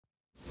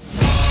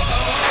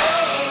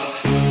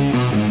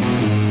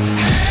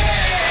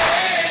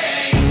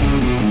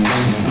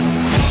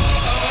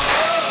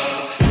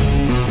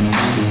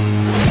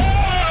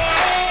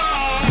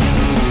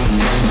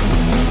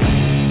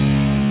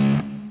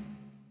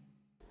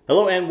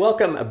Hello and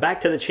welcome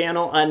back to the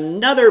channel.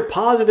 Another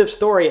positive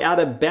story out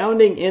of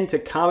Bounding Into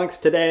Comics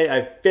today.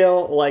 I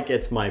feel like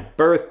it's my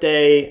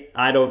birthday.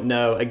 I don't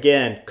know.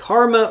 Again,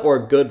 karma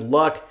or good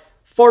luck.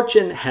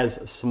 Fortune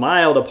has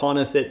smiled upon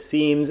us, it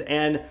seems,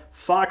 and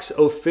Fox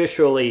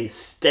officially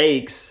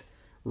stakes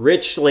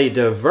richly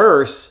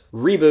diverse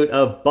reboot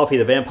of Buffy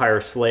the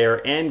Vampire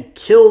Slayer and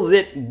kills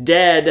it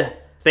dead.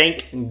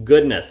 Thank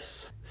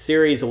goodness.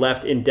 Series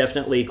left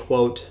indefinitely,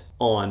 quote,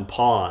 on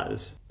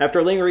pause.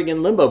 After lingering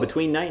in limbo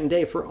between night and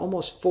day for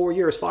almost 4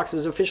 years, Fox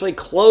has officially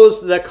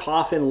closed the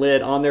coffin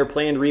lid on their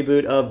planned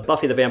reboot of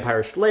Buffy the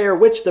Vampire Slayer,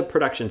 which the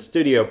production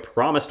studio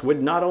promised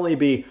would not only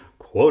be,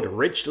 quote,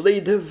 richly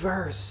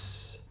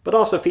diverse, but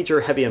also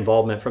feature heavy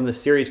involvement from the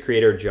series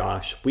creator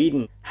Joss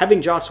Whedon.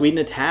 Having Joss Whedon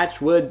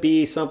attached would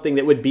be something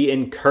that would be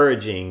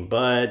encouraging,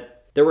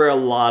 but there were a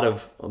lot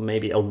of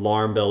maybe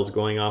alarm bells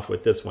going off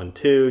with this one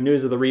too.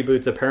 News of the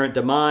reboot's apparent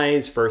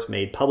demise first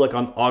made public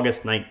on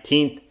August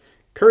 19th,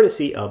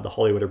 courtesy of The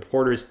Hollywood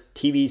Reporter's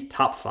TV's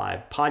Top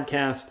 5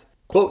 podcast.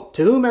 Quote,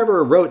 to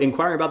whomever wrote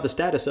inquiring about the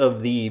status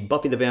of the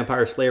Buffy the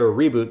Vampire Slayer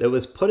reboot that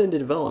was put into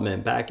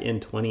development back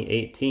in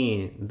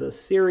 2018, the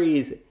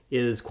series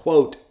is,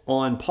 quote,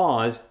 on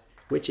pause,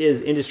 which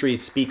is industry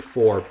speak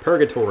for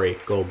purgatory,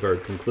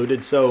 Goldberg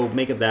concluded, so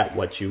make of that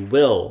what you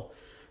will.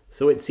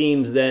 So it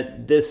seems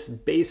that this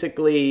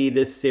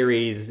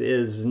series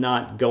is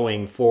not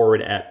going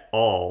forward at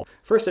all.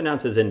 First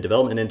announced as in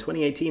development in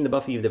 2018, the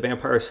Buffy the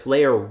Vampire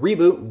Slayer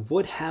reboot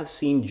would have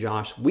seen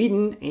Joss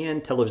Whedon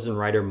and television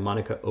writer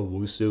Monica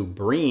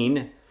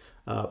Owusu-Breen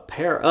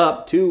pair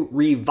up to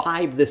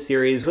revive the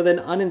series with an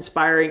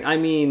uninspiring,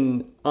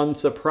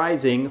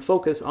 unsurprising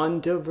focus on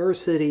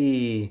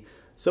diversity.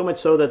 So much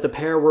so that the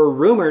pair were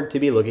rumored to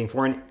be looking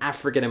for an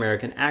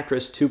African-American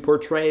actress to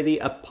portray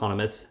the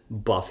eponymous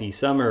Buffy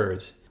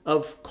Summers.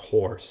 Of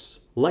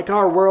course. Like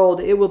our world,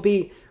 it will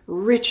be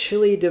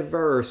richly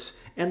diverse,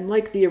 and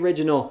like the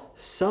original,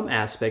 some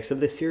aspects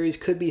of the series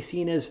could be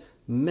seen as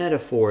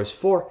metaphors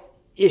for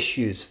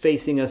issues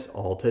facing us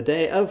all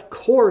today. Of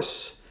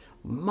course,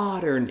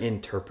 modern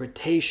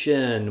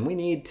interpretation. We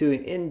need to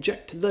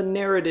inject the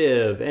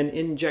narrative and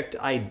inject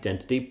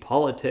identity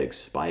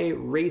politics by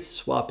race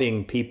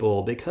swapping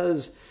people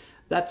because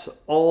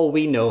that's all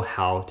we know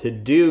how to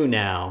do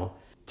now.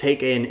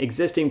 Take an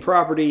existing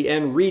property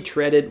and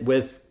retread it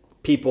with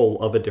people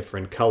of a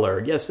different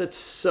color. Yes, it's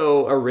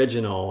so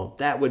original.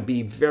 That would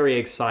be very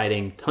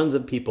exciting. Tons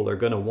of people are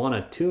going to want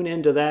to tune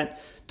into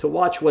that to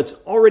watch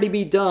what's already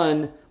been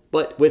done,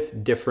 but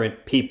with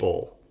different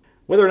people.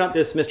 Whether or not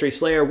this Mystery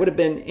Slayer would have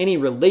been any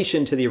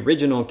relation to the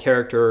original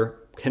character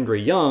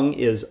Kendra Young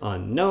is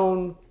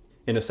unknown.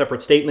 In a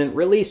separate statement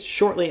released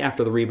shortly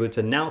after the reboot's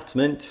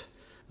announcement,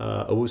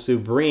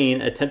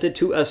 Owusu-Breen attempted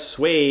to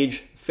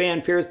assuage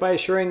fan fears by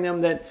assuring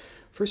them that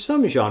for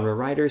some genre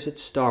writers,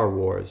 it's Star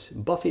Wars.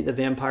 Buffy the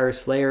Vampire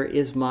Slayer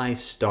is my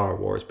Star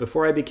Wars.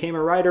 Before I became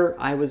a writer,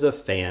 I was a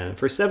fan.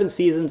 For 7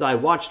 seasons, I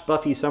watched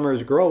Buffy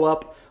Summers grow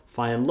up,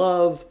 find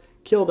love,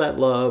 kill that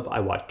love. I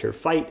watched her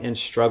fight and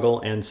struggle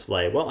and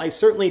slay. Well, I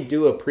certainly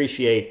do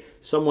appreciate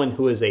someone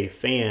who is a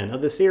fan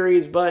of the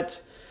series,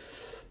 but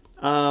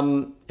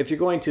if you're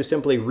going to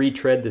simply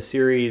retread the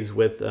series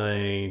with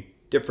a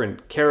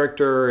different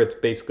character, it's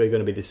basically going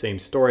to be the same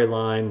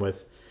storyline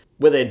with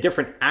a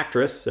different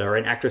actress, or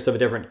an actress of a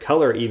different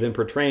color even,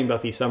 portraying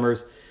Buffy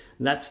Summers.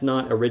 That's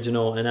not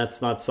original, and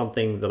that's not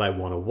something that I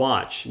want to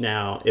watch.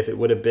 Now, if it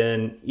would have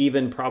been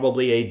even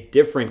probably a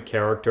different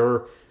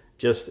character,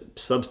 just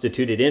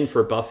substituted in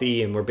for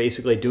Buffy, and we're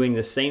basically doing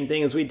the same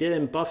thing as we did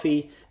in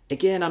Buffy,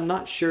 again, I'm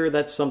not sure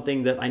that's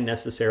something that I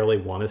necessarily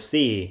want to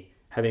see.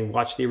 Having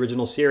watched the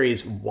original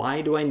series, why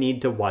do I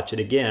need to watch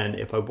it again?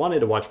 If I wanted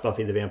to watch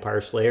Buffy the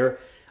Vampire Slayer,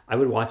 I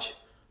would watch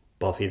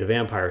Buffy the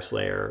Vampire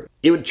Slayer.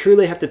 It would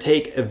truly have to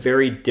take a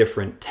very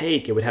different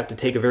take. It would have to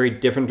take a very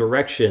different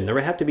direction. There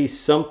would have to be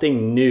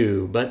something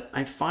new, but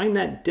I find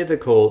that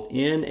difficult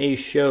in a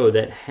show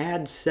that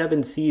had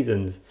 7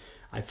 seasons.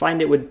 I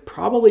find it would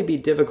probably be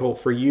difficult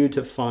for you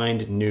to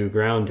find new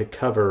ground to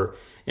cover.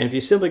 And if you're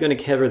simply going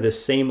to cover the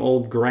same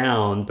old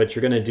ground, but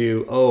you're going to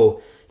do,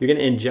 you're going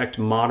to inject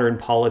modern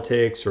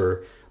politics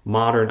or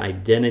modern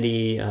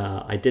identity,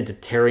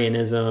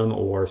 identitarianism,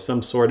 or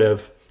some sort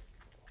of,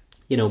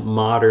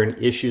 modern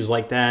issues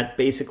like that,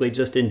 basically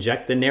just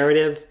inject the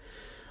narrative,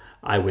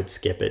 I would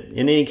skip it.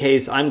 In any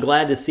case, I'm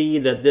glad to see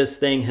that this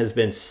thing has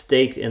been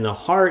staked in the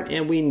heart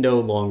and we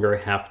no longer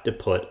have to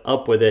put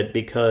up with it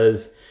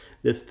because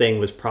this thing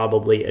was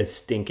probably a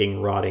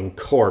stinking, rotting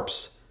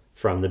corpse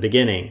from the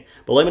beginning.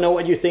 But let me know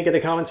what you think in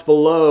the comments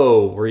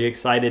below. Were you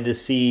excited to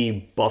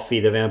see Buffy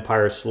the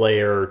Vampire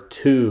Slayer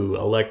 2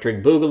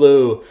 Electric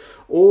Boogaloo?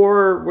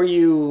 Or were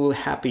you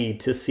happy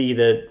to see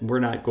that we're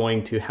not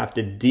going to have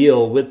to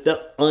deal with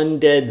the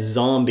undead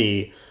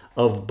zombie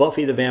of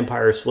Buffy the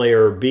Vampire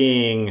Slayer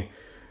being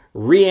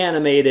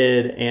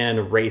reanimated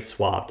and race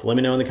swapped? Let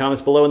me know in the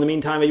comments below. In the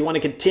meantime, if you want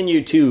to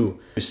continue to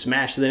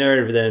smash the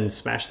narrative, then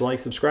smash the like,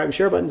 subscribe, and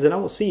share buttons, and I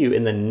will see you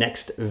in the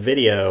next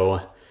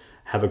video.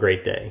 Have a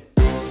great day.